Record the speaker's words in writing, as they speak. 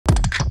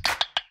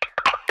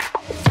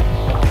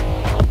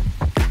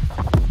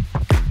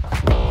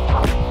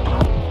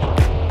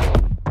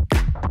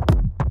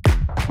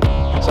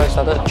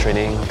started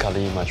training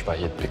Kali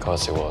Majapahit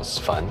because it was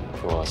fun,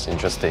 it was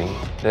interesting.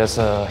 There's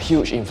a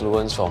huge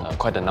influence from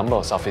quite a number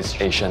of Southeast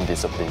Asian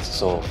disciplines,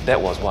 so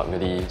that was what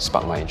really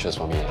sparked my interest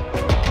for me.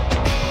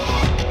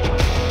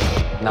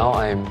 Now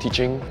I'm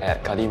teaching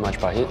at Kali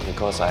Majapahit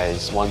because I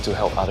want to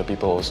help other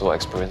people also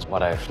experience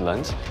what I've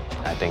learned.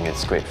 I think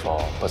it's great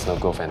for personal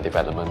growth and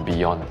development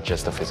beyond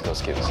just the physical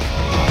skills.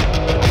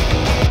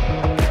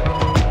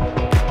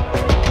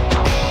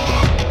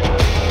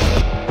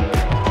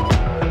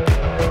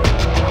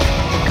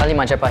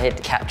 Kali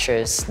Majapahit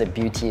captures the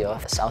beauty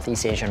of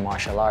Southeast Asian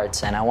martial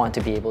arts, and I want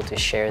to be able to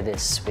share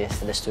this with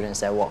the students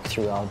that walk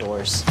through our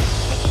doors.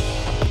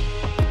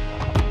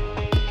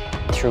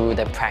 Through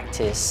the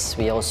practice,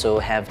 we also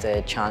have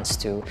the chance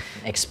to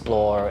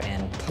explore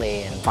and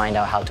play and find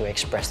out how to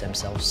express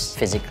themselves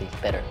physically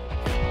better.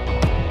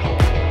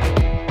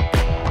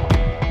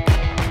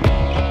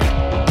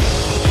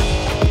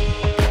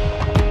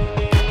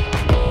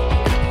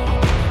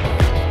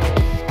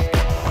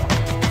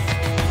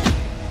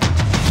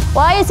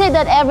 Why is it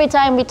that every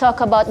time we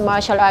talk about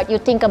martial art, you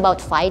think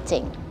about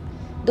fighting?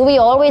 Do we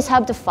always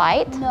have to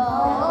fight?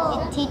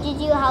 No. It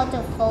teaches you how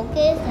to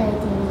focus,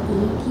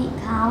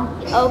 keep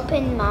calm,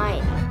 open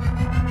mind.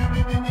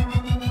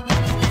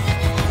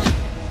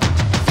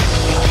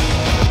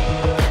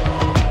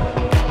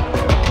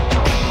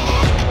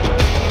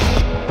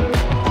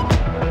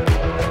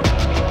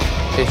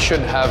 It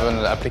should have an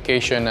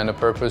application and a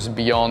purpose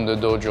beyond the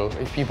dojo.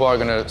 If people are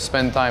going to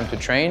spend time to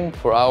train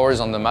for hours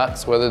on the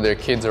mats, whether they're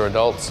kids or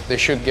adults, they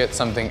should get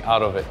something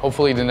out of it.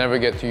 Hopefully they never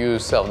get to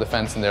use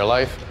self-defense in their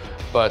life,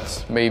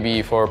 but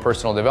maybe for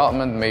personal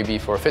development, maybe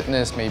for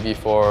fitness, maybe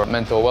for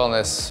mental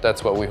wellness,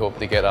 that's what we hope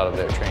to get out of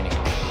their training.